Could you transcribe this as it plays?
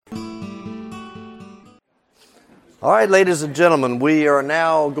All right, ladies and gentlemen, we are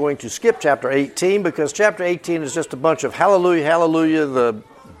now going to skip chapter 18 because chapter 18 is just a bunch of hallelujah, hallelujah, the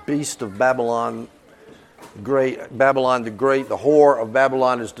beast of Babylon, Babylon the Great, the whore of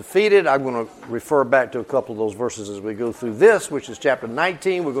Babylon is defeated. I'm going to refer back to a couple of those verses as we go through this, which is chapter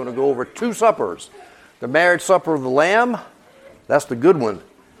 19. We're going to go over two suppers. The marriage supper of the Lamb, that's the good one.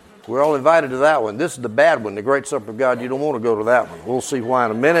 We're all invited to that one. This is the bad one, the great supper of God. You don't want to go to that one. We'll see why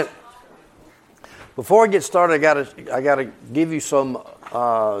in a minute. Before I get started, I got to give you some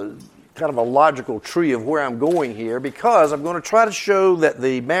kind of a logical tree of where I'm going here, because I'm going to try to show that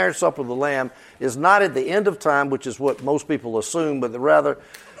the marriage supper of the Lamb is not at the end of time, which is what most people assume, but rather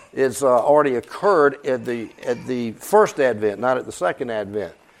it's already occurred at the first Advent, not at the second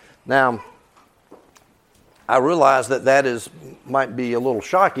Advent. Now, I realize that might be a little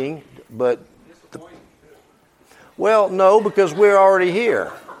shocking, but well, no, because we're already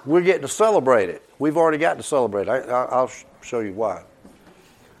here. We're getting to celebrate it. We've already got to celebrate. I'll show you why.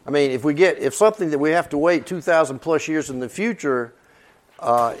 I mean, if something that we have to wait 2,000 plus years in the future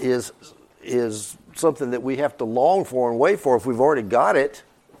is something that we have to long for and wait for, if we've already got it,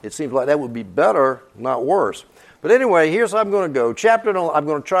 it seems like that would be better, not worse. But anyway, here's how I'm going to go. I'm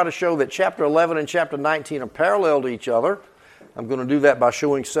going to try to show that chapter 11 and chapter 19 are parallel to each other. I'm going to do that by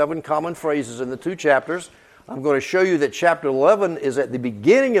showing 7 common phrases in the two chapters. I'm going to show you that chapter 11 is at the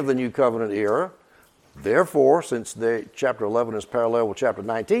beginning of the New Covenant era. Therefore, since chapter 11 is parallel with chapter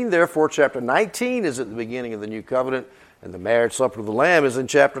 19, therefore chapter 19 is at the beginning of the New Covenant, and the marriage supper of the Lamb is in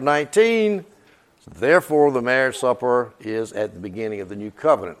chapter 19. So therefore, the marriage supper is at the beginning of the New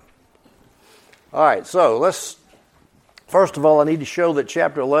Covenant. All right, so first of all, I need to show that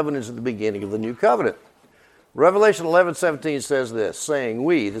chapter 11 is at the beginning of the New Covenant. Revelation 11:17 says this, saying,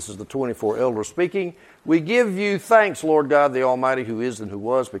 this is the 24 elders speaking, we give you thanks, Lord God, the Almighty, who is and who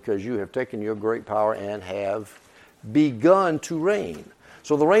was, because you have taken your great power and have begun to reign.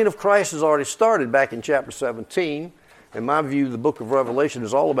 So the reign of Christ has already started back in chapter 17. In my view, the book of Revelation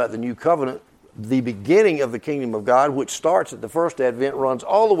is all about the New Covenant, the beginning of the kingdom of God, which starts at the first Advent, runs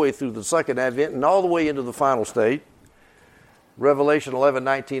all the way through the second Advent, and all the way into the final state. Revelation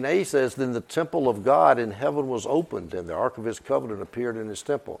 11:19a says, then the temple of God in heaven was opened, and the ark of his covenant appeared in his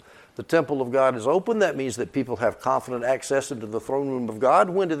temple. The temple of God is open. That means that people have confident access into the throne room of God.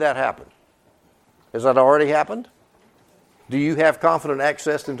 When did that happen? Has that already happened? Do you have confident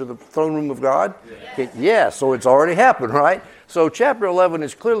access into the throne room of God? Yes, so it's already happened, right? So chapter 11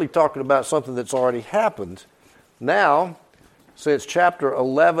 is clearly talking about something that's already happened. Now, since chapter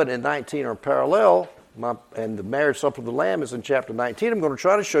 11 and 19 are parallel, and the marriage supper of the Lamb is in chapter 19, I'm going to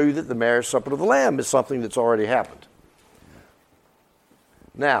try to show you that the marriage supper of the Lamb is something that's already happened.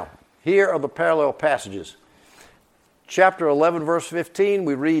 Now, here are the parallel passages. Chapter 11, verse 15,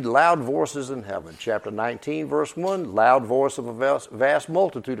 we read loud voices in heaven. Chapter 19, verse 1, loud voice of a vast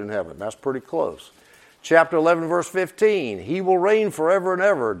multitude in heaven. That's pretty close. Chapter 11, verse 15, he will reign forever and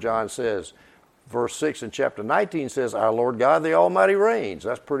ever, John says. Verse 6 in chapter 19 says, our Lord God the Almighty reigns.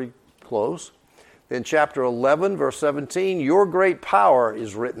 That's pretty close. Then chapter 11, verse 17, your great power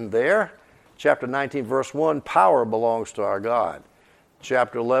is written there. Chapter 19, verse 1, power belongs to our God.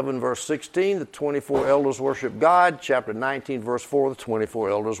 Chapter 11, verse 16, the 24 elders worship God. Chapter 19, verse 4, the 24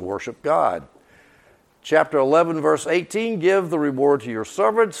 elders worship God. Chapter 11, verse 18, give the reward to your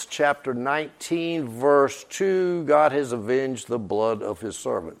servants. Chapter 19, verse 2, God has avenged the blood of his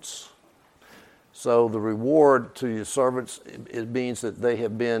servants. So the reward to your servants, it means that they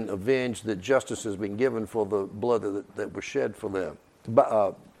have been avenged, that justice has been given for the blood that was shed for them,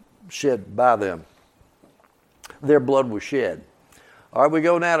 shed by them. Their blood was shed. All right, we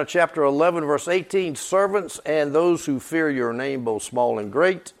go now to chapter 11, verse 18. Servants and those who fear your name, both small and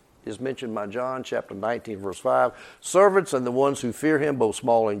great, is mentioned by John. Chapter 19, verse 5. Servants and the ones who fear him, both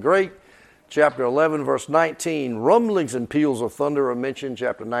small and great. Chapter 11, verse 19, rumblings and peals of thunder are mentioned.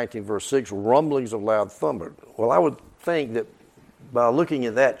 Chapter 19, verse 6, rumblings of loud thunder. Well, I would think that by looking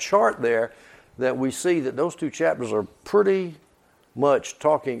at that chart there, that we see that those two chapters are pretty much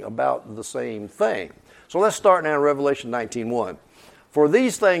talking about the same thing. So let's start now in Revelation 19:1. For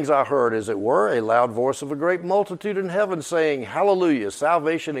these things I heard, as it were, a loud voice of a great multitude in heaven saying, hallelujah,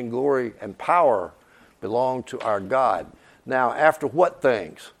 salvation and glory and power belong to our God. Now, after what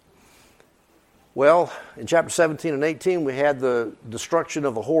things? Well, in chapter 17 and 18, we had the destruction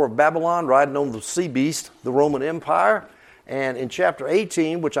of the whore of Babylon riding on the sea beast, the Roman Empire. And in chapter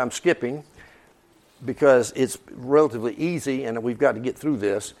 18, which I'm skipping because it's relatively easy and we've got to get through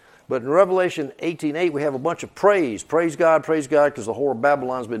this, but in Revelation 18:8, we have a bunch of praise. Praise God, because the whore of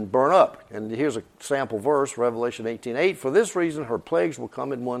Babylon's been burnt up. And here's a sample verse, Revelation 18:8. For this reason, her plagues will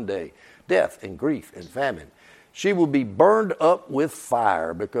come in one day, death and grief and famine, She will be burned up with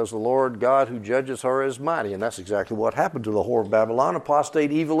fire because the Lord God who judges her is mighty. And that's exactly what happened to the whore of Babylon,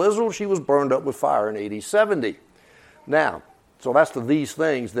 apostate evil Israel. She was burned up with fire in AD 70. Now, so that's these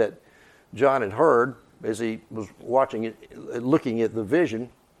things that John had heard as he was watching it, looking at the vision.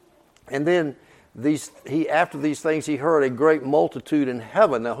 And then after these things, he heard a great multitude in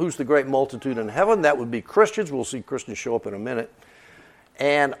heaven. Now, who's the great multitude in heaven? That would be Christians. We'll see Christians show up in a minute.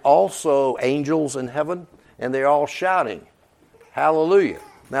 And also angels in heaven. And they're all shouting, hallelujah.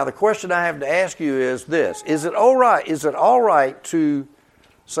 Now, the question I have to ask you is this. Is it all right to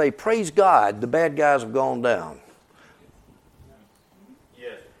say, praise God, the bad guys have gone down?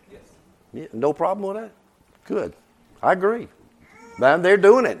 Yes. Yeah, no problem with that? Good. I agree. Now, they're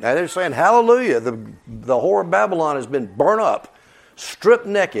doing it. Now, they're saying, hallelujah, the whore of Babylon has been burnt up, stripped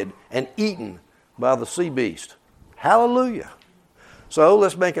naked, and eaten by the sea beast. Hallelujah. So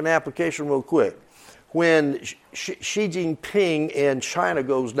let's make an application real quick. When Xi Jinping in China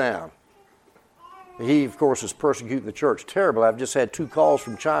goes down, he, of course, is persecuting the church terribly. I've just had 2 calls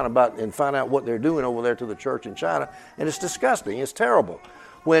from China and find out what they're doing over there to the church in China, and it's disgusting. It's terrible.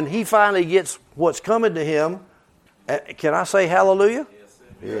 When he finally gets what's coming to him, can I say hallelujah? Yes,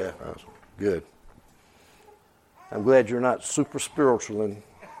 sir. Yeah, that's good. I'm glad you're not super spiritual.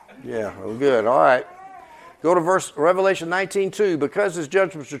 Yeah, well, good. All right. Go to Revelation 19:2. Because his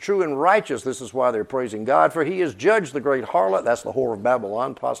judgments are true and righteous, this is why they're praising God. For he has judged the great harlot, that's the whore of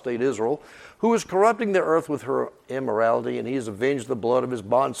Babylon, apostate Israel, who is corrupting the earth with her immorality, and he has avenged the blood of his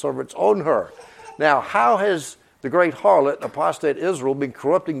bondservants on her. Now, how has the great harlot, apostate Israel, been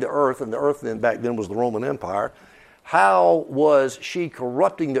corrupting the earth? And the earth then back then was the Roman Empire. How was she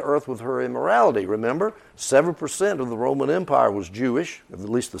corrupting the earth with her immorality? Remember, 7% of the Roman Empire was Jewish, at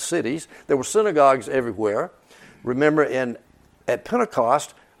least the cities. There were synagogues everywhere. Remember, at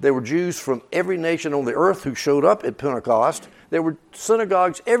Pentecost, there were Jews from every nation on the earth who showed up at Pentecost. There were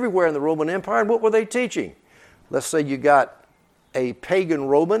synagogues everywhere in the Roman Empire. And what were they teaching? Let's say you got a pagan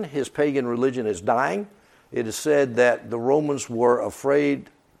Roman. His pagan religion is dying. It is said that the Romans were afraid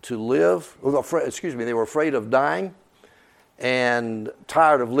to live. They were afraid of dying and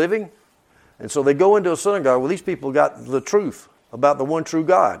tired of living. And so they go into a synagogue. Well, these people got the truth about the one true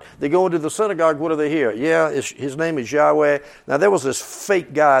God. They go into the synagogue. What do they hear? Yeah, his name is Yahweh. Now, there was this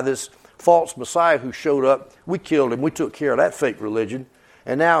fake guy, this false Messiah who showed up. We killed him. We took care of that fake religion.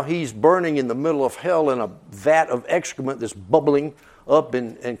 And now he's burning in the middle of hell in a vat of excrement that's bubbling up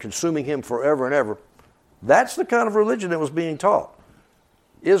and consuming him forever and ever. That's the kind of religion that was being taught.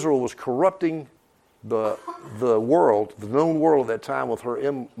 Israel was corrupting the world, the known world at that time, with her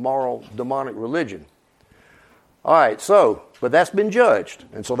immoral, demonic religion. All right, but that's been judged.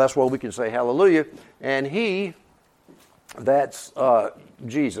 And so that's why we can say hallelujah. And that's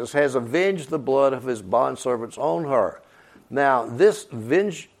Jesus, has avenged the blood of his bondservants on her. Now, this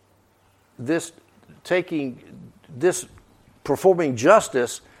performing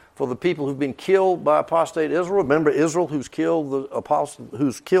justice for the people who've been killed by apostate Israel. Remember Israel, who's killed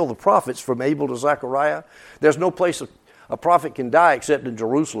the prophets from Abel to Zechariah. There's no place a prophet can die except in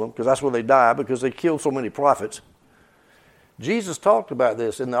Jerusalem, because that's where they die, because they killed so many prophets. Jesus talked about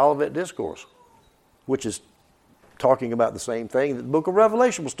this in the Olivet Discourse, which is talking about the same thing that the book of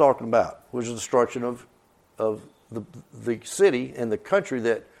Revelation was talking about, which is the destruction of the city and the country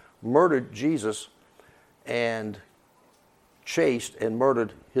that murdered Jesus and chased and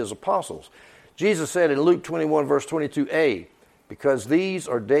murdered his apostles. Jesus said in Luke 21, verse 22a, because these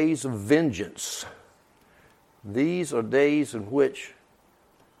are days of vengeance. These are days in which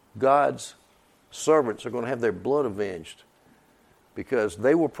God's servants are going to have their blood avenged, because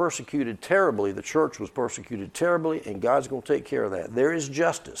they were persecuted terribly. The church was persecuted terribly, and God's going to take care of that. There is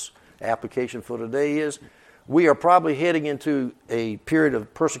justice. Application for today is, we are probably heading into a period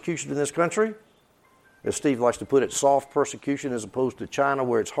of persecution in this country. As Steve likes to put it, soft persecution as opposed to China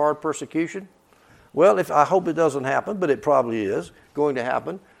where it's hard persecution. Well, I hope it doesn't happen, but it probably is going to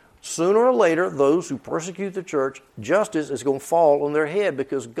happen. Sooner or later, those who persecute the church, justice is going to fall on their head,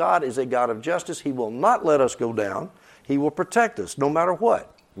 because God is a God of justice. He will not let us go down. He will protect us no matter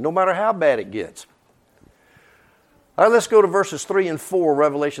what, no matter how bad it gets. All right, let's go to verses 3 and 4,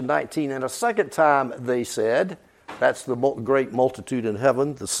 Revelation 19. And a second time they said, that's the great multitude in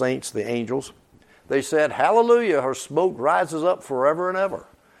heaven, the saints, the angels. They said, hallelujah, her smoke rises up forever and ever.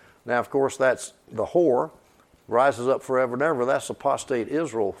 Now, of course, that's the whore, rises up forever and ever. That's apostate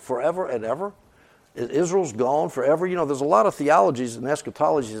Israel, forever and ever. Israel's gone forever. You know, there's a lot of theologies and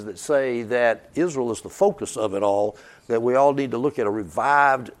eschatologies that say that Israel is the focus of it all, that we all need to look at a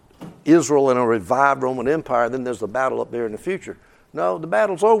revived Israel and a revived Roman Empire, then there's the battle up there in the future. No, the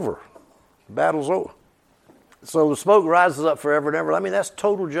battle's over. The battle's over. So the smoke rises up forever and ever. I mean, that's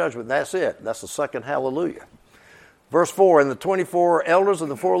total judgment. That's it. That's the second hallelujah. Verse 4, and the 24 elders and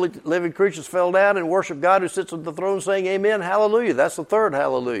the 4 living creatures fell down and worshiped God who sits on the throne, saying, Amen, hallelujah. That's the third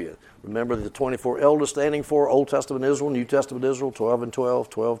hallelujah. Remember the 24 elders standing for Old Testament Israel, New Testament Israel, 12 and 12,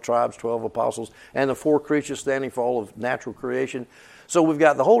 12 tribes, 12 apostles, and the 4 creatures standing for all of natural creation. So we've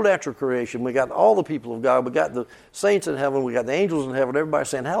got the whole natural creation. We got all the people of God. We got the saints in heaven. We got the angels in heaven. Everybody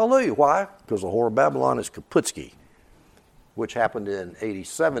saying hallelujah. Why? Because the whore of Babylon is Kaputski, which happened in AD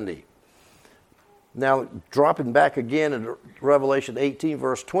 70. Now, dropping back again in Revelation 18,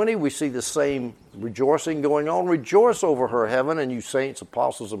 verse 20, we see the same rejoicing going on. Rejoice over her, heaven, and you saints,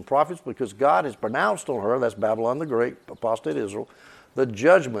 apostles, and prophets, because God has pronounced on her, that's Babylon the Great, apostate Israel, the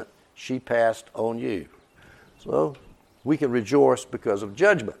judgment she passed on you. So, we can rejoice because of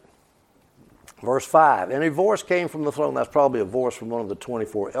judgment. Verse 5, and a voice came from the throne, that's probably a voice from one of the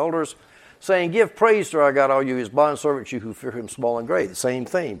 24 elders, saying, Give praise to our God, all you his bondservants, you who fear him, small and great. The same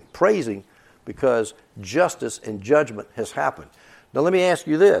thing, praising because justice and judgment has happened. Now let me ask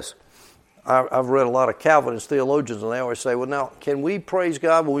you this. I've read a lot of Calvinist theologians, and they always say, well, now, can we praise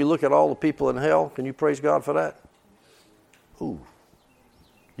God when we look at all the people in hell? Can you praise God for that? Ooh.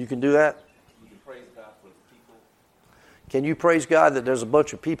 You can do that? You can praise God for the people. Can you praise God that there's a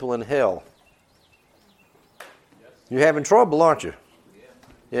bunch of people in hell? Yes. You're having trouble, aren't you?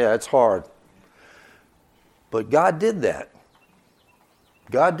 Yeah, it's hard. But God did that.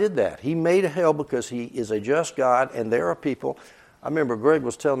 God did that. He made a hell because he is a just God, and there are people. I remember Greg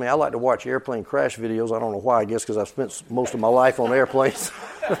was telling me I like to watch airplane crash videos. I don't know why, I guess because I've spent most of my life on airplanes.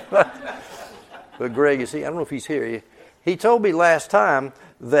 But Greg, I don't know if he's here. He told me last time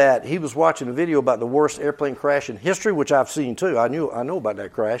that he was watching a video about the worst airplane crash in history, which I've seen too. I know about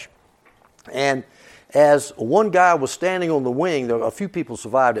that crash. And as one guy was standing on the wing, a few people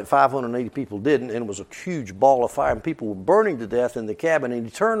survived it, 580 people didn't, and it was a huge ball of fire, and people were burning to death in the cabin. And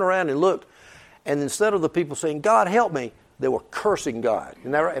he turned around and looked, and instead of the people saying, God help me, they were cursing God.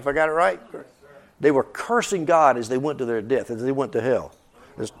 Isn't that right? If I got it right? They were cursing God as they went to their death, as they went to hell.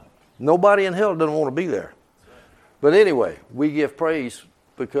 Nobody in hell doesn't want to be there. But anyway, we give praise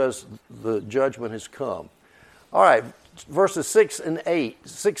because the judgment has come. All right. Verses 6,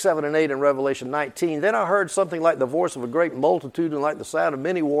 7, and 8 in Revelation 19. Then I heard something like the voice of a great multitude, and like the sound of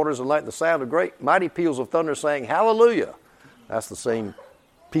many waters, and like the sound of great mighty peals of thunder, saying, Hallelujah. That's the same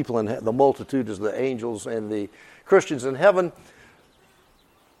people in the multitude as the angels and the Christians in heaven.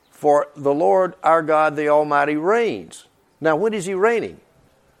 For the Lord our God, the Almighty, reigns. Now, when is he reigning?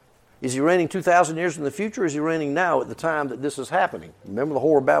 Is he reigning 2,000 years in the future, or is he reigning now at the time that this is happening? Remember, the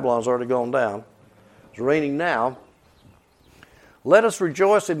whore of Babylon's already gone down. He's reigning now. Let us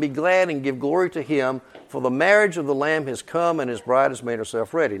rejoice and be glad and give glory to him, for the marriage of the Lamb has come and his bride has made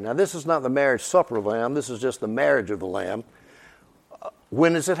herself ready. Now, this is not the marriage supper of the Lamb. This is just the marriage of the Lamb.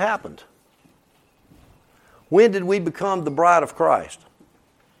 When has it happened? When did we become the bride of Christ?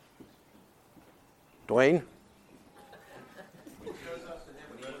 Dwayne?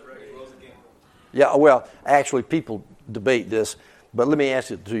 Yeah, well, actually, people debate this, but let me ask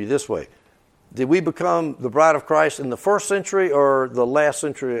it to you this way. Did we become the bride of Christ in the first century or the last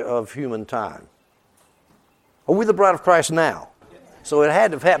century of human time? Are we the bride of Christ now? So it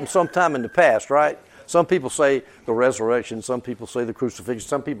had to have happened sometime in the past, right? Some people say the resurrection, some people say the crucifixion,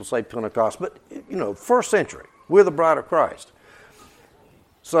 some people say Pentecost, but, first century, we're the bride of Christ.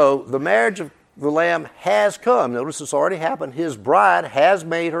 So the marriage of the Lamb has come. Notice it's already happened. His bride has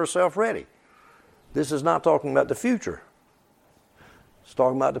made herself ready. This is not talking about the future. It's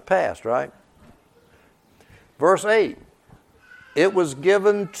talking about the past, right? Verse 8, it was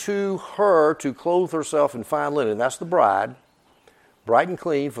given to her to clothe herself in fine linen. That's the bride, bright and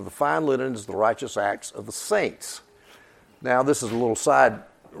clean, for the fine linen is the righteous acts of the saints. Now, this is a little side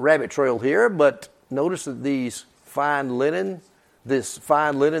rabbit trail here, but notice that this fine linen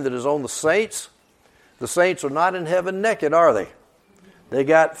that is on the saints are not in heaven naked, are they? They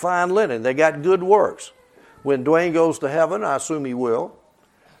got fine linen. They got good works. When Dwayne goes to heaven, I assume he will,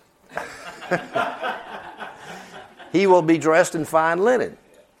 he will be dressed in fine linen.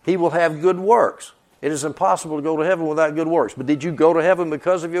 He will have good works. It is impossible to go to heaven without good works. But did you go to heaven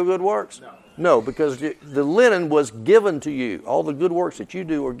because of your good works? No. No, because the linen was given to you. All the good works that you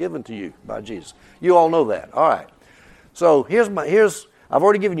do are given to you by Jesus. You all know that. All right. So I've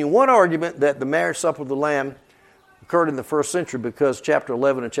already given you one argument that the marriage supper of the Lamb occurred in the first century because chapter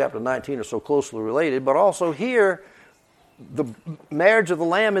 11 and chapter 19 are so closely related. But also here, the marriage of the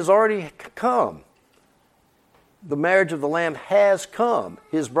Lamb has already come. The marriage of the Lamb has come.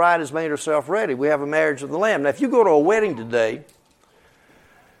 His bride has made herself ready. We have a marriage of the Lamb. Now, if you go to a wedding today,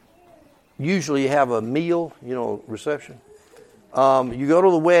 usually you have a meal, reception. You go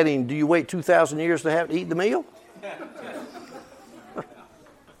to the wedding, do you wait 2,000 years to eat the meal?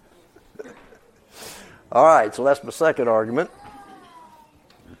 All right, so that's my second argument.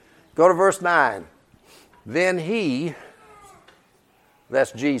 Go to verse 9. Then he,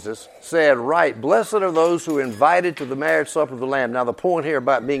 that's Jesus, said, right, blessed are those who are invited to the marriage supper of the Lamb. Now the point here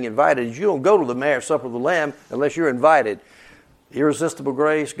about being invited is you don't go to the marriage supper of the Lamb unless you're invited. Irresistible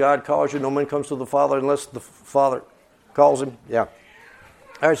grace, God calls you. No man comes to the Father unless the Father calls him. Yeah.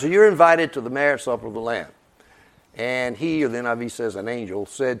 All right, so you're invited to the marriage supper of the Lamb. And he, or the NIV says an angel,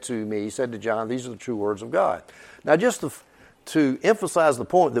 said to John, these are the true words of God. Now just to emphasize the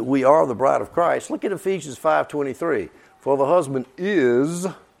point that we are the bride of Christ, look at Ephesians 5:23. For the husband is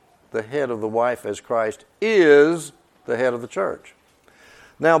the head of the wife as Christ is the head of the church.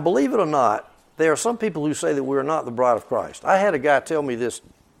 Now believe it or not, there are some people who say that we're not the bride of Christ. I had a guy tell me this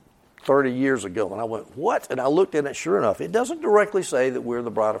 30 years ago, and I went, what? And I looked at it, sure enough, it doesn't directly say that we're the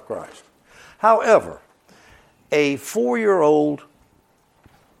bride of Christ. However, a 4-year-old,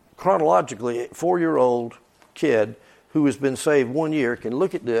 chronologically, 4-year-old kid who has been saved 1 year can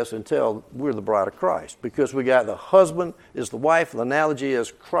look at this and tell we're the bride of Christ, because we got the husband is the wife. The analogy is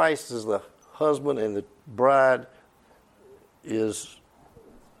Christ is the husband and the bride is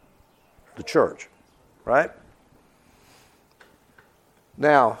the church, right?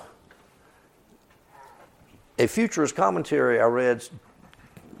 Now, a futurist commentary I read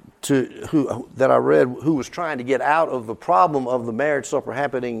who was trying to get out of the problem of the marriage supper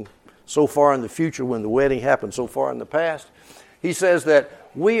happening so far in the future when the wedding happened so far in the past. He says that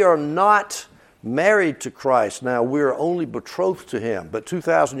we are not married to Christ now, we're only betrothed to him, but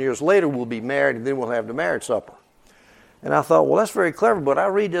 2,000 years later we'll be married and then we'll have the marriage supper. And I thought, well, that's very clever, but I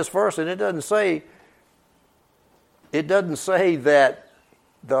read this verse and it doesn't say that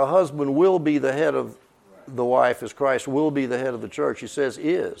the husband will be the head of the wife as Christ will be the head of the church. He says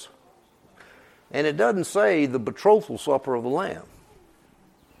is. And it doesn't say the betrothal supper of the Lamb.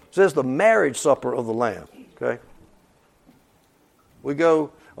 It says the marriage supper of the Lamb. Okay? Now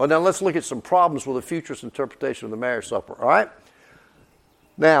let's look at some problems with the futurist interpretation of the marriage supper. All right?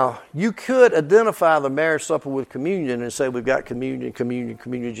 Now, you could identify the marriage supper with communion and say we've got communion.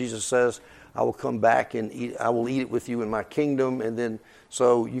 Jesus says, I will come back and I will eat it with you in my kingdom. And then,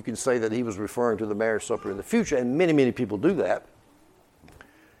 so you can say that he was referring to the marriage supper in the future. And many, many people do that.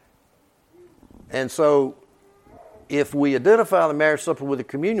 And so, if we identify the marriage supper with the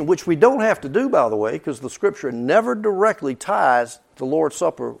communion, which we don't have to do, by the way, because the Scripture never directly ties the Lord's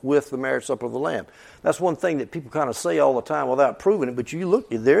Supper with the marriage supper of the Lamb. That's one thing that people kind of say all the time without proving it, but you look,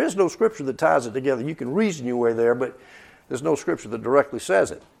 there is no Scripture that ties it together. You can reason your way there, but there's no Scripture that directly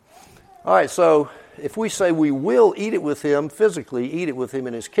says it. All right, so if we say we will eat it with him, physically eat it with him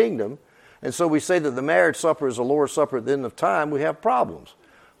in his kingdom, and so we say that the marriage supper is the Lord's Supper at the end of time, we have problems.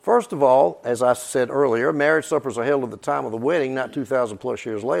 First of all, as I said earlier, marriage suppers are held at the time of the wedding, not 2,000 plus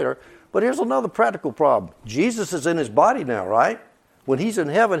years later. But here's another practical problem. Jesus is in his body now, right? When he's in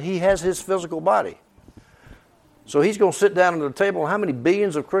heaven, he has his physical body. So he's going to sit down at the table. How many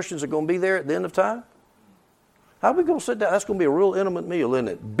billions of Christians are going to be there at the end of time? How are we going to sit down? That's going to be a real intimate meal, isn't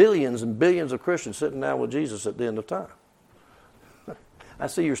it? Billions and billions of Christians sitting down with Jesus at the end of time. I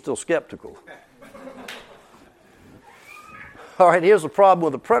see you're still skeptical. All right, here's the problem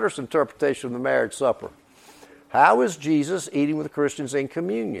with the preterist interpretation of the marriage supper. How is Jesus eating with the Christians in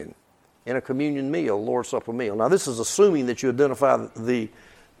communion, in a communion meal, Lord's Supper meal? Now, this is assuming that you identify the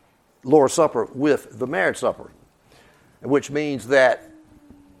Lord's Supper with the marriage supper, which means that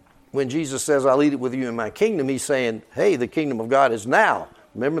when Jesus says, I'll eat it with you in my kingdom, he's saying, hey, the kingdom of God is now.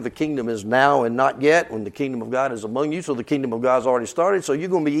 Remember, the kingdom is now and not yet when the kingdom of God is among you, so the kingdom of God's already started, so you're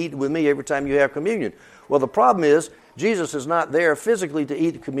going to be eating with me every time you have communion. Well, the problem is, Jesus is not there physically to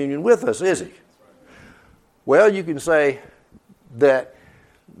eat communion with us, is he? Well, you can say that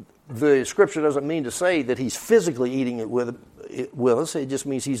the Scripture doesn't mean to say that he's physically eating it with us. It just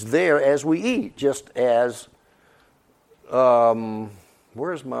means he's there as we eat, just as, where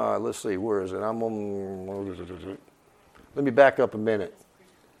is it? Let me back up a minute.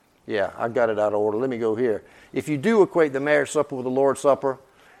 Yeah, I got it out of order. Let me go here. If you do equate the marriage supper with the Lord's Supper,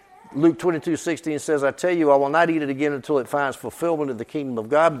 Luke 22:16 says, I tell you, I will not eat it again until it finds fulfillment in the kingdom of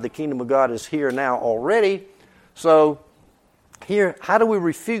God. But the kingdom of God is here now already. So here, how do we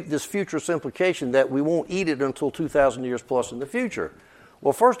refute this futurist implication that we won't eat it until 2,000 years plus in the future?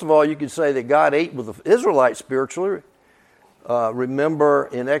 Well, first of all, you could say that God ate with the Israelites spiritually. Remember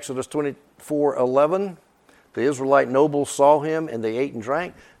in Exodus 24:11, the Israelite nobles saw him and they ate and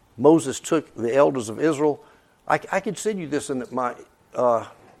drank. Moses took the elders of Israel. I could send you this in my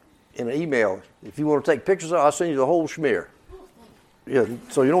in an email. If you want to take pictures of it, I'll send you the whole schmear. Yeah,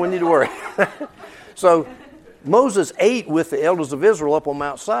 so you don't need to worry. So Moses ate with the elders of Israel up on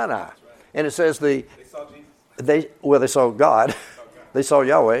Mount Sinai. And it says They saw Jesus. they saw God. They saw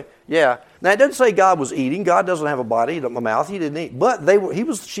Yahweh. Yeah. Now it doesn't say God was eating. God doesn't have a body, a mouth. He didn't eat. But he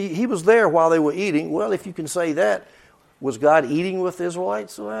was there while they were eating. Well, if you can say that, was God eating with the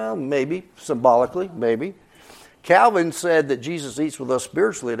Israelites? Well, maybe symbolically, maybe. Calvin said that Jesus eats with us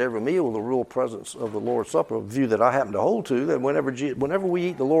spiritually at every meal with the real presence of the Lord's Supper, a view that I happen to hold to, that whenever we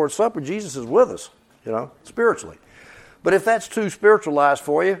eat the Lord's Supper, Jesus is with us, spiritually. But if that's too spiritualized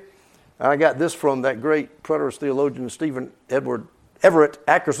for you, I got this from that great preterist theologian, Stephen Everett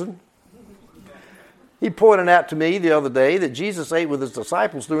Ackerson. He pointed out to me the other day that Jesus ate with his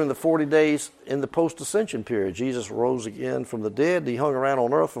disciples during the 40 days in the post-ascension period. Jesus rose again from the dead. He hung around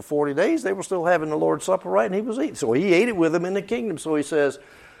on earth for 40 days. They were still having the Lord's Supper, right? And he was eating. So he ate it with them in the kingdom. So he says,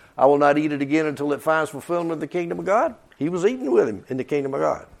 I will not eat it again until it finds fulfillment in the kingdom of God. He was eating with him in the kingdom of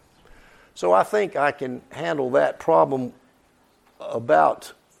God. So I think I can handle that problem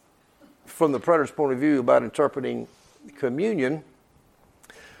from the preterist point of view about interpreting communion.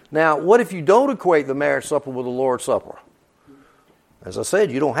 Now, what if you don't equate the marriage supper with the Lord's Supper? As I said,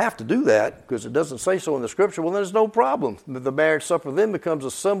 you don't have to do that because it doesn't say so in the Scripture. Well, there's no problem. The marriage supper then becomes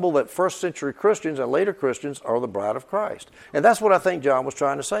a symbol that first century Christians and later Christians are the bride of Christ. And that's what I think John was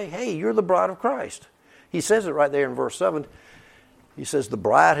trying to say. Hey, you're the bride of Christ. He says it right there in verse 7. He says the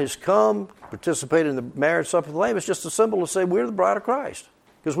bride has come, participated in the marriage supper of the Lamb. It's just a symbol to say we're the bride of Christ.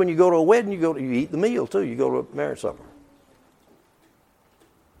 Because when you go to a wedding, you eat the meal too. You go to a marriage supper.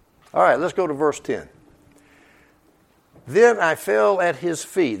 All right, let's go to verse 10. Then I fell at his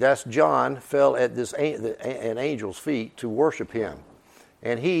feet. That's John fell at an angel's feet to worship him.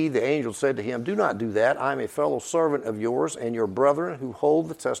 And he, the angel, said to him, do not do that. I am a fellow servant of yours and your brethren who hold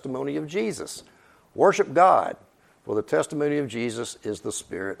the testimony of Jesus. Worship God, for the testimony of Jesus is the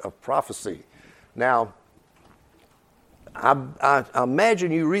spirit of prophecy. Now, I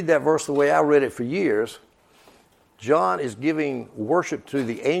imagine you read that verse the way I read it for years. John is giving worship to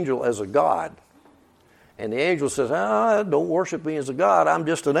the angel as a god. And the angel says, don't worship me as a god. I'm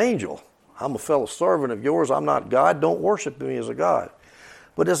just an angel. I'm a fellow servant of yours. I'm not God. Don't worship me as a god.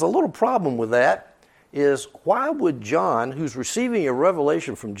 But there's a little problem with that is why would John, who's receiving a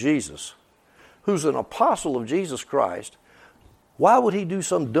revelation from Jesus, who's an apostle of Jesus Christ, why would he do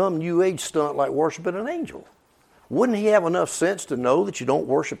some dumb New Age stunt like worshiping an angel? Wouldn't he have enough sense to know that you don't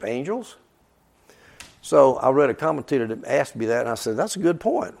worship angels? So I read a commentator that asked me that, and I said, that's a good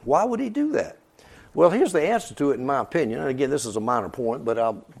point. Why would he do that? Well, here's the answer to it, in my opinion. And again, this is a minor point, but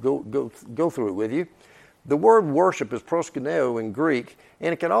I'll go through it with you. The word worship is proskuneo in Greek,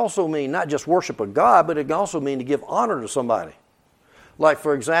 and it can also mean not just worship a God, but it can also mean to give honor to somebody. Like,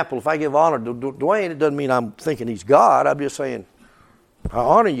 for example, if I give honor to Dwayne, it doesn't mean I'm thinking he's God. I'm just saying, I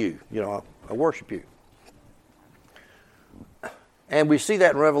honor you. I worship you. And we see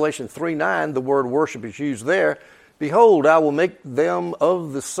that in Revelation 3:9, the word worship is used there. Behold, I will make them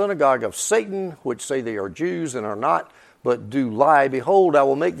of the synagogue of Satan, which say they are Jews and are not, but do lie. Behold, I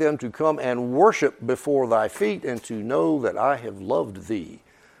will make them to come and worship before thy feet and to know that I have loved thee.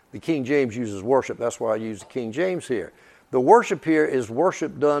 The King James uses worship. That's why I use the King James here. The worship here is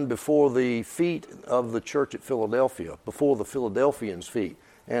worship done before the feet of the church at Philadelphia, before the Philadelphians' feet.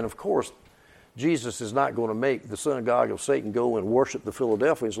 And of course, Jesus is not going to make the synagogue of Satan go and worship the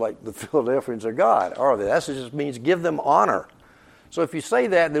Philadelphians like the Philadelphians are God, are they? That just means give them honor. So if you say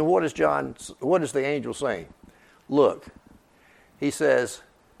that, then what is the angel saying? Look, he says,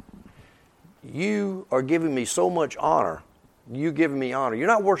 you are giving me so much honor. You're giving me honor. You're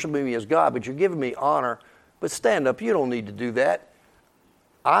not worshiping me as God, but you're giving me honor. But stand up. You don't need to do that.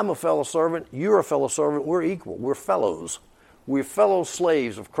 I'm a fellow servant. You're a fellow servant. We're equal. We're fellows. We're fellow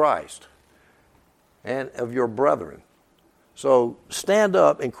slaves of Christ and of your brethren. So stand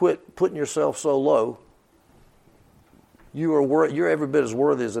up and quit putting yourself so low. You're every bit as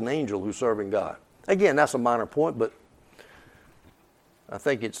worthy as an angel who's serving God. Again, that's a minor point, but I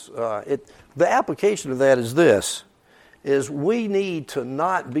think the application of that is this, is we need to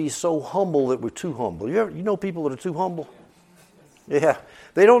not be so humble that we're too humble. You know people that are too humble? Yeah.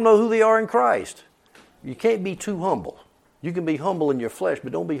 They don't know who they are in Christ. You can't be too humble. You can be humble in your flesh,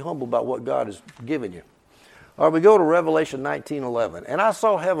 but don't be humble about what God has given you. All right, we go to Revelation 19:11. And I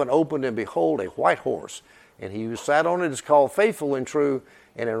saw heaven opened, and behold, a white horse. And he who sat on it is called Faithful and True,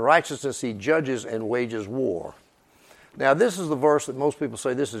 and in righteousness he judges and wages war. Now, this is the verse that most people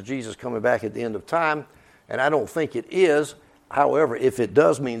say this is Jesus coming back at the end of time, and I don't think it is. However, if it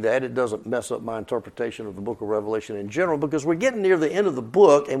does mean that, it doesn't mess up my interpretation of the book of Revelation in general, because we're getting near the end of the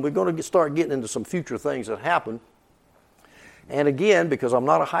book, and we're going to start getting into some future things that happen. And again, because I'm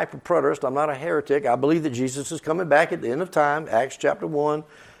not a hyper-preterist, I'm not a heretic, I believe that Jesus is coming back at the end of time, Acts chapter 1,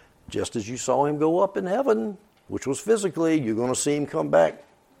 just as you saw him go up in heaven, which was physically, you're going to see him come back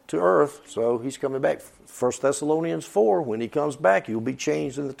to earth. So he's coming back. 1 Thessalonians 4, when he comes back, you'll be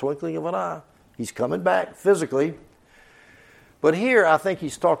changed in the twinkling of an eye. He's coming back physically. But here, I think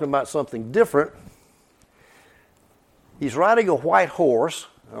he's talking about something different. He's riding a white horse.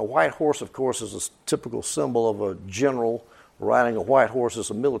 A white horse, of course, is a typical symbol of a general. Riding a white horse is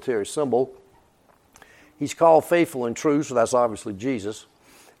a military symbol. He's called faithful and true, so that's obviously Jesus.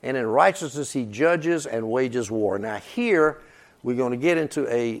 And in righteousness he judges and wages war. Now here, we're going to get into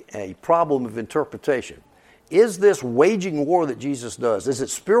a problem of interpretation. Is this waging war that Jesus does, is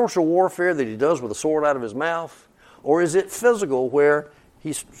it spiritual warfare that he does with a sword out of his mouth? Or is it physical where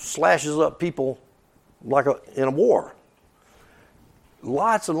he slashes up people like in a war?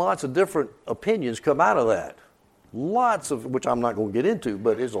 Lots and lots of different opinions come out of that. Lots of, which I'm not going to get into,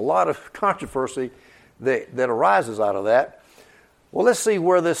 but there's a lot of controversy that arises out of that. Well, let's see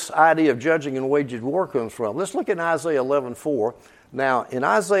where this idea of judging and waging war comes from. Let's look at Isaiah 11:4. Now, in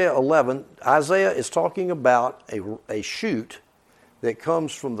Isaiah 11, Isaiah is talking about a shoot that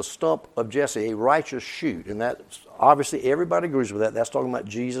comes from the stump of Jesse, a righteous shoot. And that, obviously, everybody agrees with that. That's talking about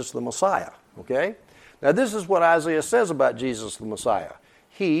Jesus the Messiah, okay? Now, this is what Isaiah says about Jesus the Messiah.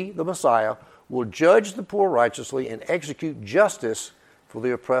 He, the Messiah, will judge the poor righteously and execute justice for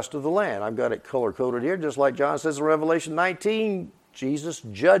the oppressed of the land. I've got it color-coded here, just like John says in Revelation 19, Jesus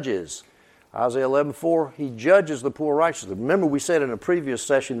judges. Isaiah 11:4, he judges the poor righteously. Remember we said in a previous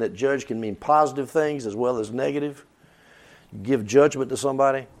session that judge can mean positive things as well as negative. Give judgment to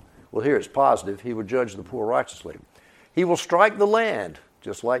somebody. Well, here it's positive. He will judge the poor righteously. He will strike the land,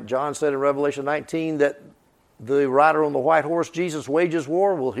 just like John said in Revelation 19 that the rider on the white horse, Jesus, wages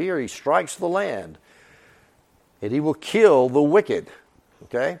war. Well, here he strikes the land. And he will kill the wicked.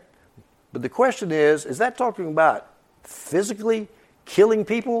 Okay? But the question is that talking about physically killing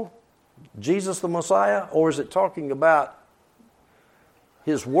people, Jesus the Messiah, or is it talking about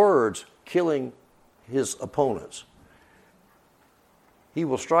his words killing his opponents? He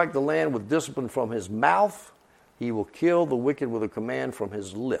will strike the land with discipline from his mouth. He will kill the wicked with a command from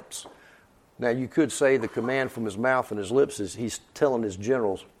his lips. Now, you could say the command from his mouth and his lips is he's telling his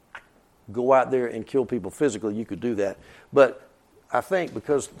generals, go out there and kill people physically. You could do that. But I think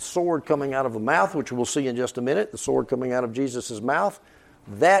because the sword coming out of the mouth, which we'll see in just a minute, the sword coming out of Jesus' mouth,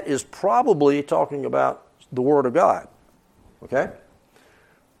 that is probably talking about the Word of God. Okay?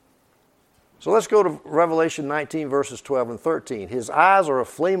 So let's go to Revelation 19, verses 12 and 13. His eyes are a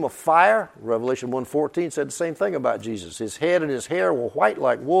flame of fire. Revelation 1:14 said the same thing about Jesus. His head and his hair were white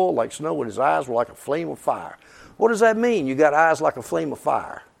like wool, like snow, and his eyes were like a flame of fire. What does that mean? You got eyes like a flame of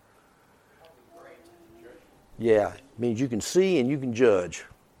fire. Yeah, it means you can see and you can judge,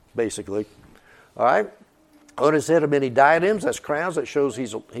 basically. All right? On his head are many diadems, that's crowns, that shows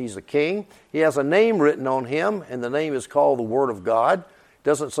he's a king. He has a name written on him, and the name is called the Word of God.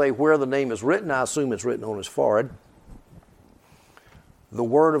 Doesn't say where the name is written. I assume it's written on his forehead. The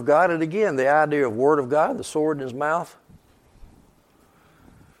Word of God, and again, the idea of Word of God, the sword in his mouth.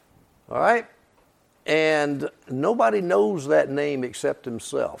 All right? And nobody knows that name except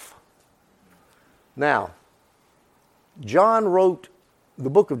himself. Now, John wrote the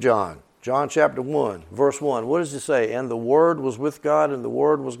book of John, John chapter 1, verse 1. What does it say? And the Word was with God, and the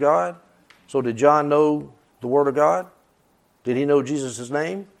Word was God. So did John know the Word of God? Did he know Jesus'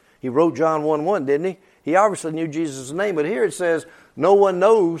 name? He wrote John 1:1, didn't he? He obviously knew Jesus' name, but here it says no one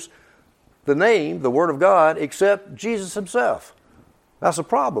knows the name, the Word of God, except Jesus himself. That's a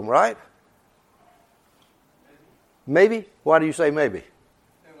problem, right? Maybe? Why do you say maybe?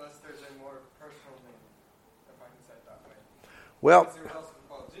 Unless there's a more personal name, if I can say it that way. Well, Because you're also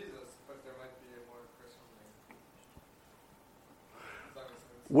called Jesus, but there might be a more personal name. Does that make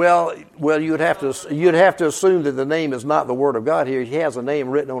sense? Well, you'd have to assume that the name is not the Word of God here. He has a name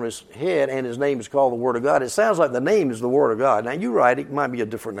written on his head, and his name is called the Word of God. It sounds like the name is the Word of God. Now, you're right; it might be a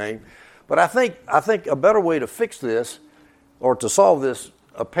different name, but I think a better way to fix this, or to solve this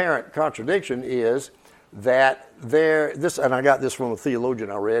apparent contradiction, is that and I got this from a theologian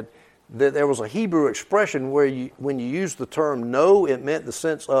I read, that there was a Hebrew expression where when you used the term know, it meant the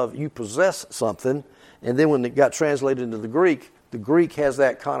sense of you possess something, and then when it got translated into the Greek has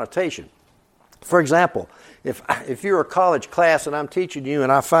that connotation. For example, if you're a college class and I'm teaching you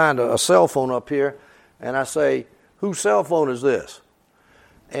and I find a cell phone up here and I say, whose cell phone is this?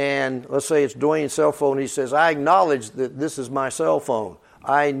 and let's say it's Dwayne's cell phone. He says, I acknowledge that this is my cell phone.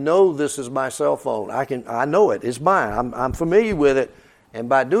 I know this is my cell phone. I know it. It's mine. I'm familiar with it. And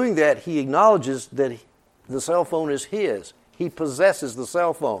by doing that, he acknowledges that the cell phone is his. He possesses the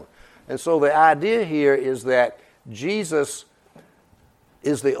cell phone. And so the idea here is that Jesus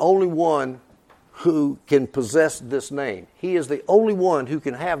is the only one who can possess this name. He is the only one who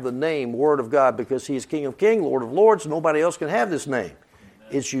can have the name Word of God because he is King of Kings, Lord of Lords. Nobody else can have this name.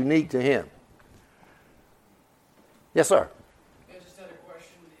 It's unique to him. Yes, sir. I just had a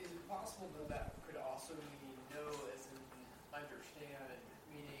question. Is it possible that could also mean know as in understand,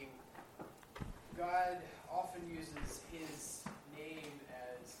 meaning God often uses his name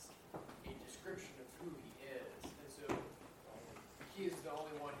as a description of who he is, and so he is the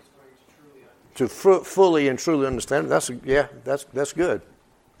only one who's going to truly understand. To fully and truly understand. That's good.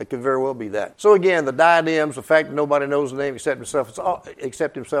 It could very well be that. So again, the diadems, the fact that nobody knows the name except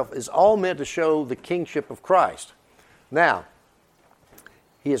himself, is all meant to show the kingship of Christ. Now,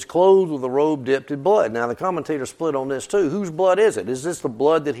 he is clothed with a robe dipped in blood. Now, the commentators split on this too. Whose blood is it? Is this the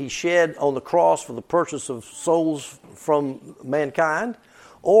blood that he shed on the cross for the purchase of souls from mankind?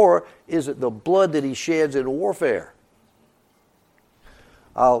 Or is it the blood that he sheds in warfare?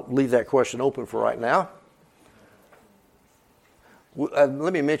 I'll leave that question open for right now.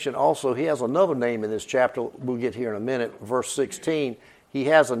 Let me mention also, he has another name in this chapter. We'll get here in a minute. Verse 16, he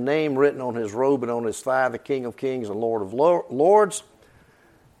has a name written on his robe and on his thigh, the King of Kings and Lord of Lords.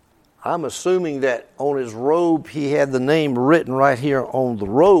 I'm assuming that on his robe, he had the name written right here on the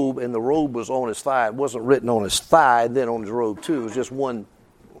robe, and the robe was on his thigh. It wasn't written on his thigh and then on his robe too. It was just one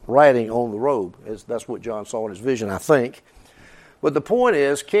writing on the robe. That's what John saw in his vision, I think. But the point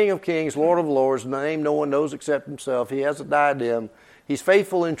is, King of Kings, Lord of Lords, name no one knows except himself. He has a diadem. He's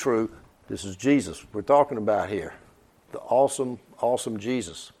faithful and true. This is Jesus we're talking about here. The awesome, awesome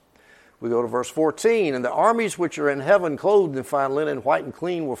Jesus. We go to verse 14. And the armies which are in heaven, clothed in fine linen, white and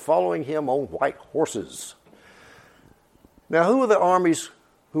clean, were following him on white horses. Now, who are the armies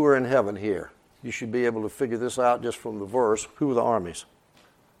who are in heaven here? You should be able to figure this out just from the verse. Who are the armies?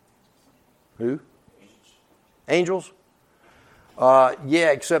 Who? Angels?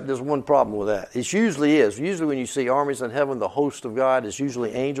 Yeah, except there's one problem with that. It usually is. Usually when you see armies in heaven, the host of God is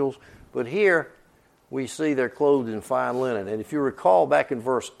usually angels. But here we see they're clothed in fine linen. And if you recall back in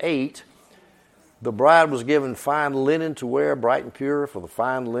verse 8, the bride was given fine linen to wear, bright and pure, for the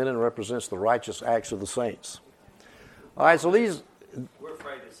fine linen represents the righteous acts of the saints. All right, so these... We're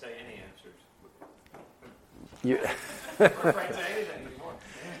afraid to say any answers. We're afraid to say anything anymore.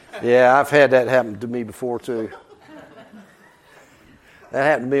 Yeah, I've had that happen to me before too. That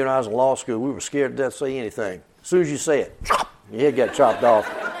happened to me when I was in law school. We were scared to death to say anything. As soon as you say it, your head got chopped off.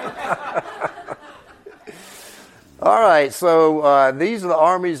 All right, so these are the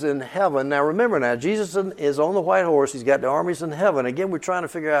armies in heaven. Now remember Jesus is on the white horse. He's got the armies in heaven. Again, we're trying to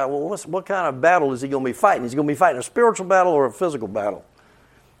figure out, well, what kind of battle is he going to be fighting? Is he going to be fighting a spiritual battle or a physical battle?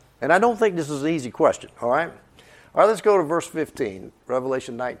 And I don't think this is an easy question, all right? All right, let's go to verse 15,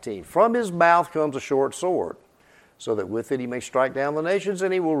 Revelation 19. From his mouth comes a short sword, so that with it he may strike down the nations,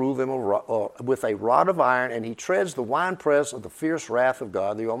 and he will rule them with a rod of iron, and he treads the winepress of the fierce wrath of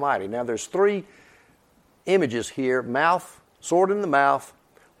God the Almighty. Now there's three images here: mouth, sword in the mouth,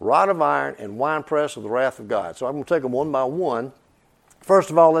 rod of iron, and winepress of the wrath of God. So I'm going to take them one by one. First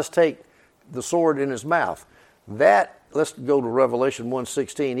of all, let's take the sword in his mouth. Let's go to Revelation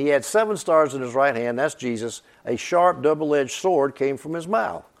 1:16. He had 7 stars in his right hand, that's Jesus. A sharp, double-edged sword came from his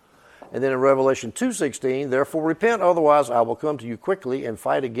mouth. And then in Revelation 2:16, therefore repent, otherwise I will come to you quickly and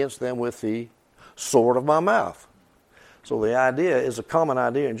fight against them with the sword of my mouth. So the idea is a common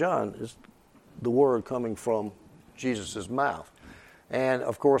idea in John, is the word coming from Jesus' mouth. And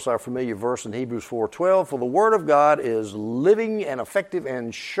of course our familiar verse in Hebrews 4:12, for the word of God is living and effective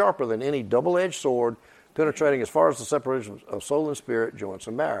and sharper than any double-edged sword, penetrating as far as the separation of soul and spirit, joints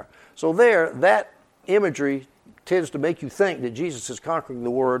and marrow. So that imagery tends to make you think that Jesus is conquering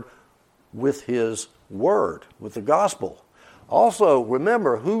the word with his word, with the gospel. Also,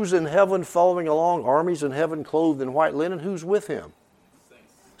 remember, who's in heaven following along? Armies in heaven clothed in white linen. Who's with him?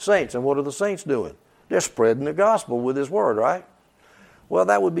 Saints. And what are the saints doing? They're spreading the gospel with his word, right? Well,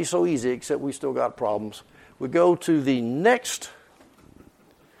 that would be so easy, except we still got problems. We go to the next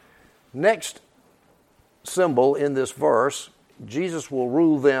symbol in this verse. Jesus will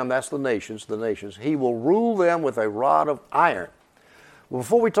rule them, that's the nations. He will rule them with a rod of iron.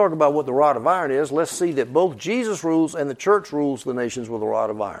 Before we talk about what the rod of iron is, let's see that both Jesus rules and the church rules the nations with a rod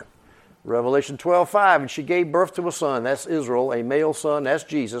of iron. Revelation 12:5, and she gave birth to a son, that's Israel, a male son, that's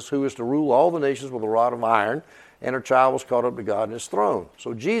Jesus, who is to rule all the nations with a rod of iron. and her child was caught up to God in his throne.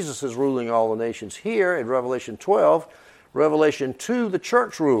 So Jesus is ruling all the nations here in Revelation 12. Revelation 2, the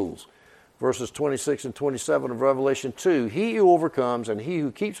church rules. Verses 26 and 27 of Revelation 2, he who overcomes and he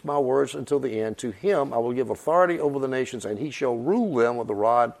who keeps my words until the end, to him I will give authority over the nations, and he shall rule them with a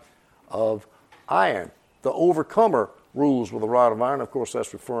rod of iron. The overcomer rules with a rod of iron. Of course,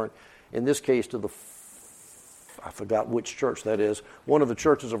 that's referring, in this case, to I forgot which church that is. One of the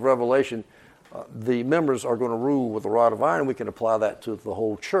churches of Revelation, the members are going to rule with a rod of iron. We can apply that to the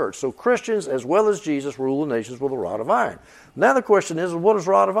whole church. So Christians, as well as Jesus, rule the nations with a rod of iron. Now the question is, what does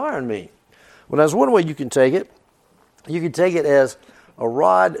rod of iron mean? Well, there's one way you can take it. You can take it as a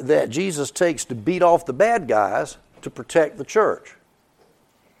rod that Jesus takes to beat off the bad guys to protect the church.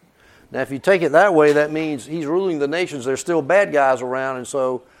 Now, if you take it that way, that means he's ruling the nations. There's still bad guys around, and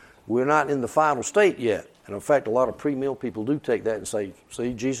so we're not in the final state yet. And in fact, a lot of pre-mill people do take that and say,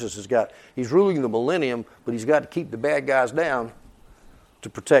 see, Jesus he's ruling the millennium, but he's got to keep the bad guys down to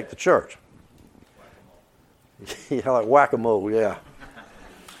protect the church. Yeah, like whack-a-mole, yeah.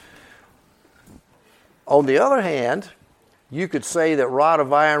 On the other hand, you could say that rod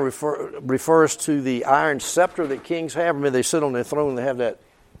of iron refers to the iron scepter that kings have. I mean, they sit on their throne and they have that.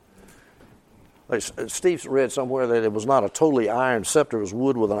 Like Steve read somewhere that it was not a totally iron scepter. It was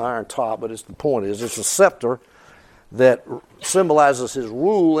wood with an iron top, but the point is it's a scepter that symbolizes his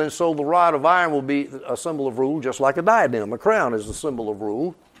rule, and so the rod of iron will be a symbol of rule, just like a diadem. A crown is a symbol of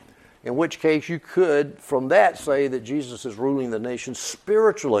rule, in which case you could, from that, say that Jesus is ruling the nation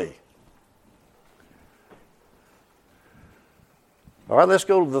spiritually. All right, let's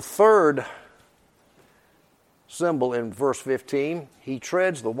go to the third symbol in verse 15. He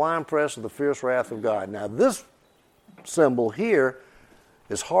treads the winepress of the fierce wrath of God. Now, this symbol here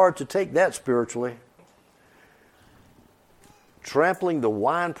is hard to take that spiritually. Trampling the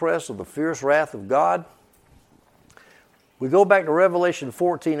winepress of the fierce wrath of God. We go back to Revelation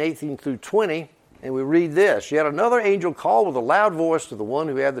 14, 18 through 20, and we read this. Yet another angel called with a loud voice to the one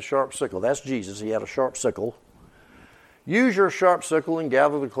who had the sharp sickle. That's Jesus. He had a sharp sickle. Use your sharp sickle and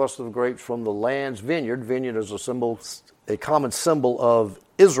gather the cluster of grapes from the land's vineyard. Vineyard is a common symbol of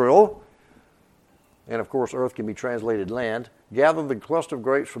Israel. And of course, earth can be translated land. Gather the cluster of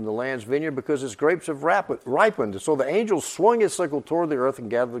grapes from the land's vineyard because its grapes have ripened. So the angel swung his sickle toward the earth and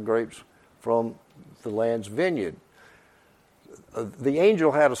gathered the grapes from the land's vineyard. The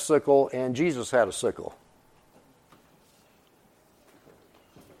angel had a sickle and Jesus had a sickle,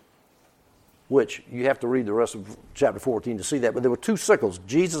 which you have to read the rest of chapter 14 to see that. But there were two sickles,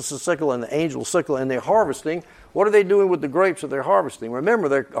 Jesus' sickle and the angel's sickle, and they're harvesting. What are they doing with the grapes that they're harvesting? Remember,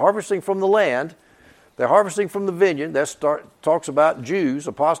 they're harvesting from the land. They're harvesting from the vineyard. That talks about Jews,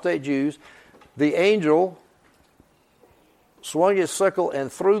 apostate Jews. The angel swung his sickle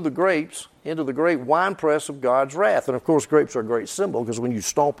and threw the grapes into the great winepress of God's wrath. And of course, grapes are a great symbol, because when you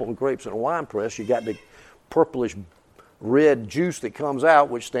stomp on grapes in a winepress, you got the purplish red juice that comes out,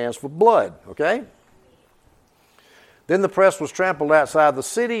 which stands for blood, okay? Then the press was trampled outside the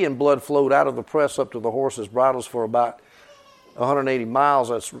city, and blood flowed out of the press up to the horses' bridles for about 180 miles.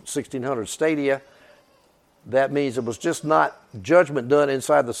 That's 1,600 stadia. That means it was just not judgment done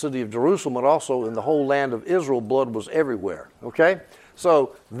inside the city of Jerusalem, but also in the whole land of Israel, blood was everywhere, okay?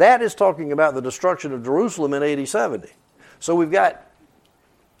 So that is talking about the destruction of Jerusalem in AD 70. So we've got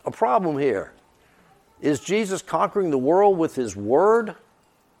a problem here. Is Jesus conquering the world with his word,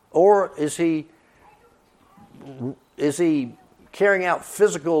 or is he carrying out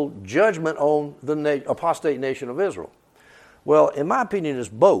physical judgment on the apostate nation of Israel? Well, in my opinion, it's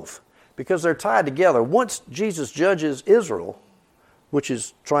both, because they're tied together. Once Jesus judges Israel, which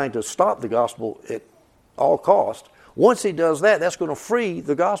is trying to stop the gospel at all cost, once he does that, that's going to free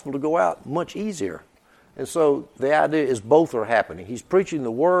the gospel to go out much easier. And so the idea is both are happening. He's preaching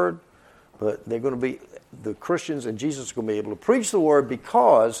the word, but the Christians and Jesus are going to be able to preach the word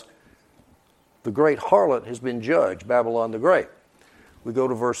because the great harlot has been judged, Babylon the Great. We go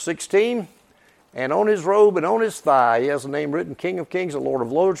to verse 16. And on his robe and on his thigh, he has a name written, King of Kings and Lord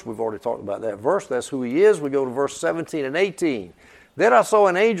of Lords. We've already talked about that verse. That's who he is. We go to verse 17 and 18. Then I saw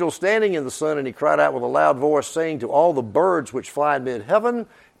an angel standing in the sun, and he cried out with a loud voice, saying to all the birds which fly in mid-heaven.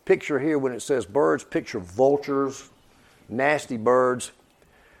 Picture here, when it says birds, picture vultures, nasty birds.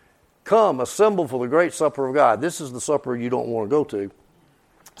 Come, assemble for the great supper of God. This is the supper you don't want to go to.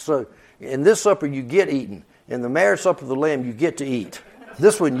 So in this supper you get eaten. In the marriage supper of the Lamb you get to eat.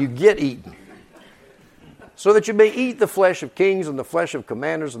 This one you get eaten. So that you may eat the flesh of kings and the flesh of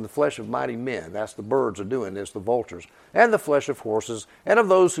commanders and the flesh of mighty men. That's the birds are doing this, the vultures. And the flesh of horses and of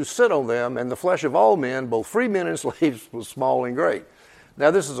those who sit on them, and the flesh of all men, both free men and slaves, was small and great. Now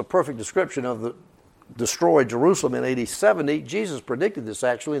this is a perfect description of destroyed Jerusalem in AD 70, Jesus predicted this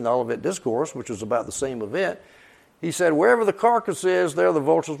actually in the Olivet Discourse, which was about the same event. He said, wherever the carcass is, there the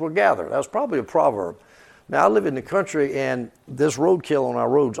vultures will gather. That was probably a proverb. Now, I live in the country, and there's roadkill on our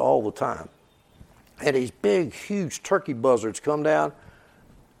roads all the time. And these big, huge turkey buzzards come down,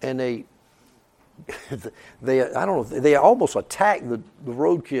 and they almost attack the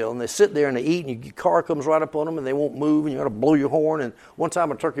roadkill, and they sit there and they eat, and your car comes right up on them, and they won't move, and you got to blow your horn. And one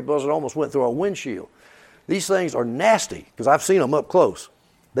time a turkey buzzard almost went through our windshield. These things are nasty, because I've seen them up close.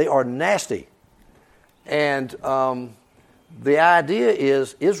 They are nasty. And the idea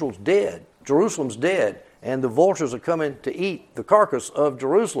is Israel's dead. Jerusalem's dead. And the vultures are coming to eat the carcass of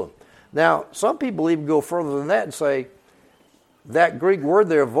Jerusalem. Now, some people even go further than that and say that Greek word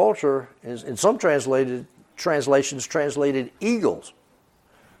there, vulture, is in some translations translated eagles.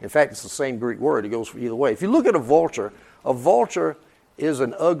 In fact, it's the same Greek word. It goes either way. If you look at a vulture is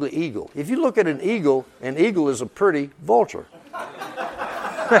an ugly eagle. If you look at an eagle is a pretty vulture.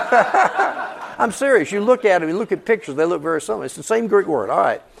 I'm serious. You look at them, you look at pictures, they look very similar. It's the same Greek word. All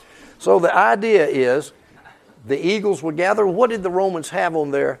right. So the idea is the eagles will gather. What did the Romans have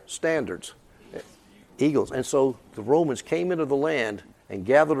on their standards? Eagles. And so the Romans came into the land and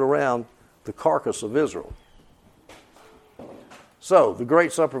gathered around the carcass of Israel. So the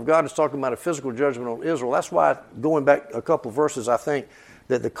Great Supper of God is talking about a physical judgment on Israel. That's why, going back a couple of verses, I think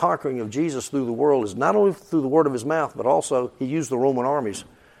that the conquering of Jesus through the world is not only through the word of his mouth, but also he used the Roman armies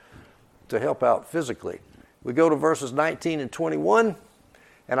to help out physically. We go to verses 19 and 21.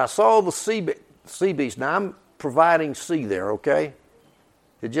 And I saw the sea beast. Now, I'm providing sea there, okay?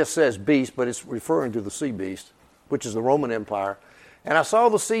 It just says beast, but it's referring to the sea beast, which is the Roman Empire. And I saw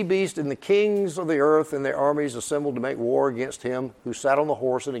the sea beast and the kings of the earth and their armies assembled to make war against him who sat on the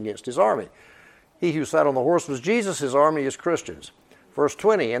horse and against his army. He who sat on the horse was Jesus, his army is Christians. Verse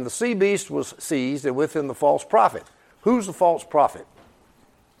 20, and the sea beast was seized, and with him the false prophet. Who's the false prophet?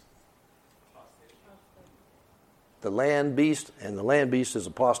 The land beast, and the land beast is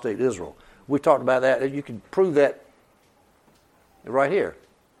apostate Israel. We talked about that. You can prove that right here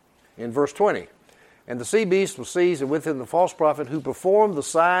in verse 20. And the sea beast was seized, and with him the false prophet who performed the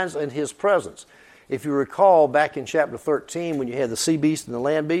signs in his presence. If you recall back in chapter 13 when you had the sea beast and the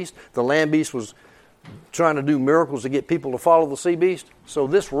land beast was trying to do miracles to get people to follow the sea beast. So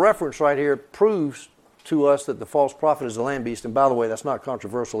this reference right here proves to us that the false prophet is the land beast. And by the way, that's not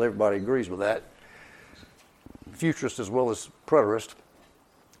controversial. Everybody agrees with that. Futurist as well as preterist.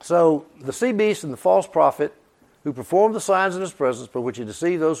 So the sea beast and the false prophet who performed the signs in his presence, by which he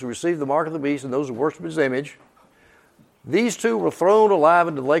deceived those who received the mark of the beast and those who worship his image, these two were thrown alive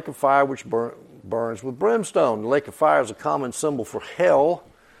into the lake of fire which burns with brimstone. The lake of fire is a common symbol for hell,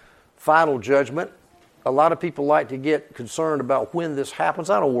 final judgment. A lot of people like to get concerned about when this happens.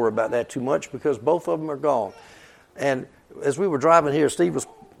 I don't worry about that too much because both of them are gone. And as we were driving here, Steve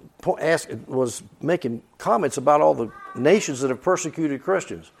was making comments about all the nations that have persecuted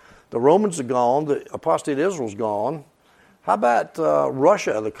Christians. The Romans are gone. The apostate Israel's gone. How about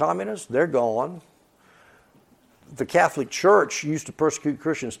Russia, the communists? They're gone. The Catholic Church used to persecute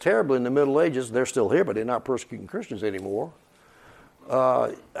Christians terribly in the Middle Ages. They're still here, but they're not persecuting Christians anymore.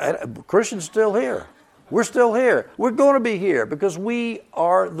 Christians still here. We're still here. We're going to be here because we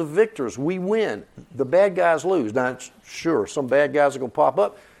are the victors. We win. The bad guys lose. Now, sure, some bad guys are going to pop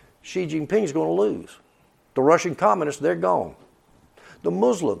up. Xi Jinping's going to lose. The Russian communists, they're gone. The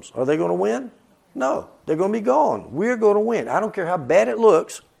Muslims, are they going to win? No, they're going to be gone. We're going to win. I don't care how bad it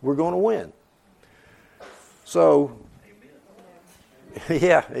looks, we're going to win. So,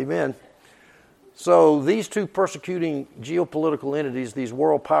 yeah, amen. So these two persecuting geopolitical entities, these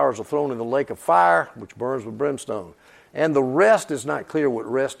world powers, are thrown in the lake of fire, which burns with brimstone. And the rest is not clear what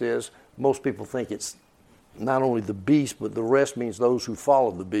rest is. Most people think it's not only the beast, but the rest means those who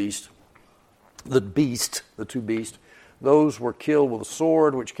followed the beast. The two beasts. Those were killed with a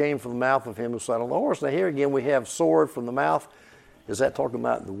sword which came from the mouth of him who sat on the horse. Now here again we have sword from the mouth. Is that talking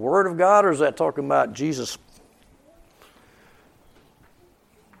about the Word of God or is that talking about Jesus?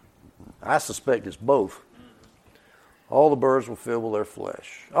 I suspect it's both. All the birds will fill with their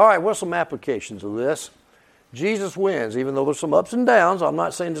flesh. All right, what's some applications of this? Jesus wins, even though there's some ups and downs. I'm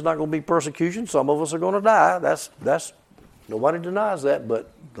not saying there's not going to be persecution. Some of us are going to die. That's nobody denies that.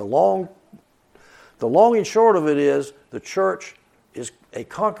 But the long and short of it is the church is a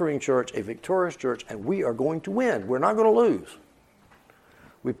conquering church, a victorious church, and we are going to win. We're not going to lose.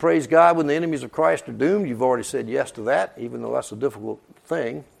 We praise God when the enemies of Christ are doomed. You've already said yes to that, even though that's a difficult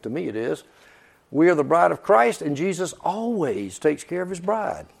thing. To me it is. We are the bride of Christ, and Jesus always takes care of his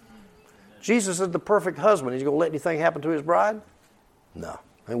bride. Jesus is the perfect husband. He's going to let anything happen to his bride? No.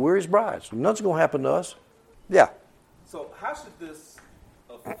 And we're his brides. Nothing's going to happen to us. Yeah. So how should this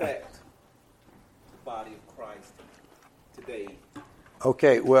affect the body of Christ today?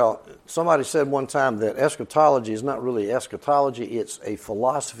 Okay, well, somebody said one time that eschatology is not really eschatology, it's a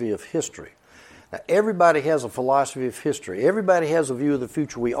philosophy of history. Now, everybody has a philosophy of history. Everybody has a view of the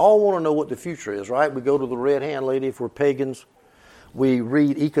future. We all want to know what the future is, right? We go to the Red Hand Lady if we're pagans. We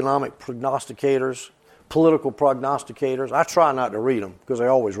read economic prognosticators, political prognosticators. I try not to read them because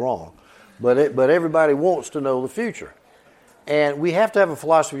they're always wrong. But everybody wants to know the future. And we have to have a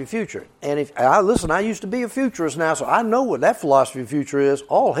philosophy of future. And I used to be a futurist now, so I know what that philosophy of future is.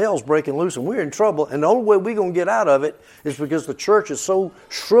 All hell's breaking loose and we're in trouble. And the only way we're going to get out of it is because the church is so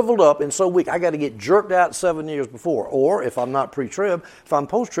shriveled up and so weak. I got to get jerked out 7 years before. Or if I'm not pre-trib, if I'm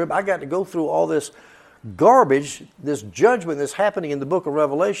post-trib, I got to go through all this garbage, this judgment that's happening in the book of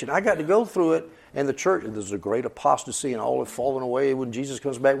Revelation. I got to go through it. And the church, there's a great apostasy and all have fallen away. When Jesus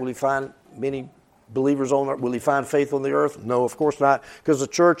comes back, will he find many believers on earth? Will he find faith on the earth? No, of course not, because the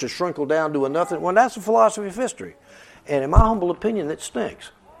church has shrunkled down to a nothing. Well, that's a philosophy of history. And in my humble opinion, it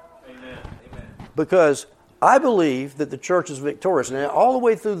stinks. Amen. Because I believe that the church is victorious. And all the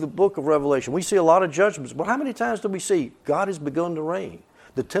way through the book of Revelation, we see a lot of judgments. But how many times do we see God has begun to reign?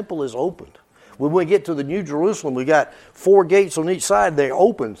 The temple is opened. When we get to the New Jerusalem, we got 4 gates on each side. They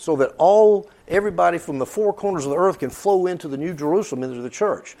open so that everybody from the 4 corners of the earth can flow into the New Jerusalem, into the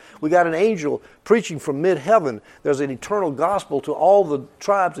church. We got an angel preaching from mid-heaven. There's an eternal gospel to all the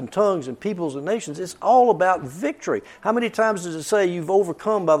tribes and tongues and peoples and nations. It's all about victory. How many times does it say you've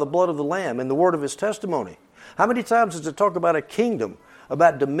overcome by the blood of the Lamb and the word of his testimony? How many times does it talk about a kingdom,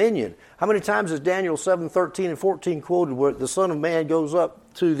 about dominion? How many times is Daniel 7:13 and 14 quoted where the Son of Man goes up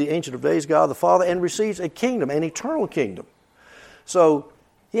to the Ancient of Days, God the Father, and receives a kingdom, an eternal kingdom? So,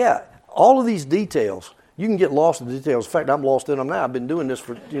 yeah, all of these details, you can get lost in the details. In fact, I'm lost in them now. I've been doing this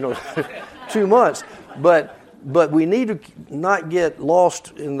for 2 months. But we need to not get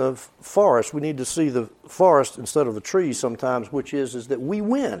lost in the forest. We need to see the forest instead of the trees sometimes, which is that we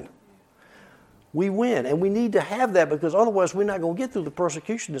win. We win, and we need to have that because otherwise we're not going to get through the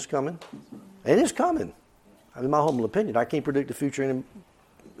persecution that's coming. And it's coming. In my humble opinion, I can't predict the future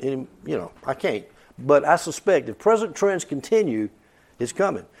I can't. But I suspect if present trends continue, it's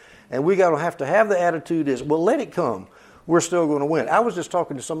coming. And we got to have the attitude is, well, let it come. We're still going to win. I was just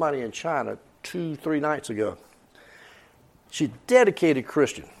talking to somebody in China 2-3 nights ago. She's a dedicated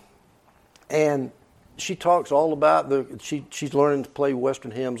Christian. And she talks all about she's learning to play Western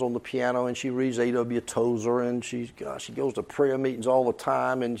hymns on the piano, and she reads A.W. Tozer, and she goes to prayer meetings all the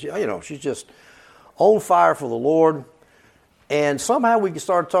time, and she's just on fire for the Lord. And somehow we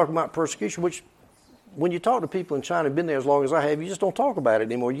started talking about persecution, which when you talk to people in China who've been there as long as I have, you just don't talk about it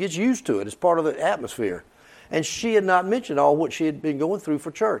anymore. You get used to it. It's part of the atmosphere. And she had not mentioned all what she had been going through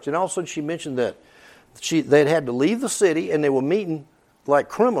for church. And all of a sudden she mentioned that they'd had to leave the city, and they were meeting like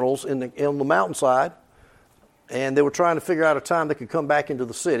criminals on the mountainside, and they were trying to figure out a time they could come back into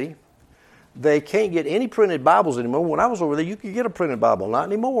the city. They can't get any printed Bibles anymore. When I was over there, you could get a printed Bible. Not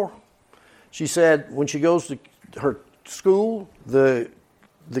anymore. She said when she goes to her school, the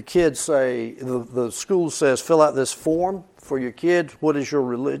kids say, the school says, fill out this form for your kid. What is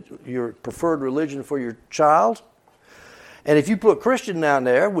your preferred religion for your child? And if you put Christian down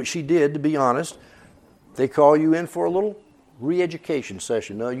there, which she did, to be honest, they call you in for a little re-education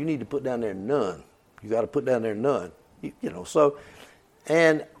session. No, you need to put down there none. You got to put down there none. So,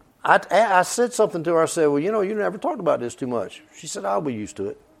 and I said something to her. I said, well, you never talked about this too much. She said, I'll be used to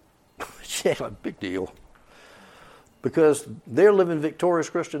it. She had a big deal. Because they're living victorious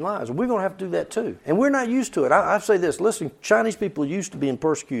Christian lives. And we're going to have to do that too. And we're not used to it. I say this, listen, Chinese people are used to being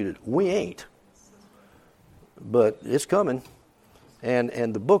persecuted. We ain't. But it's coming.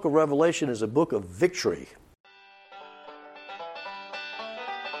 And the book of Revelation is a book of victory.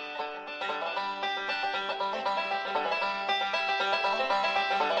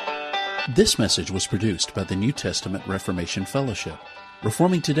 This message was produced by the New Testament Reformation Fellowship,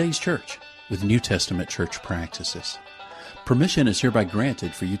 reforming today's church with New Testament church practices. Permission is hereby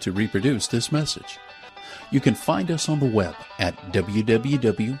granted for you to reproduce this message. You can find us on the web at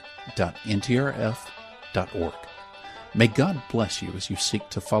www.ntrf.org. May God bless you as you seek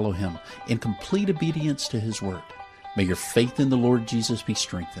to follow Him in complete obedience to His Word. May your faith in the Lord Jesus be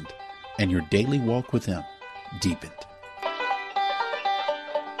strengthened and your daily walk with Him deepened.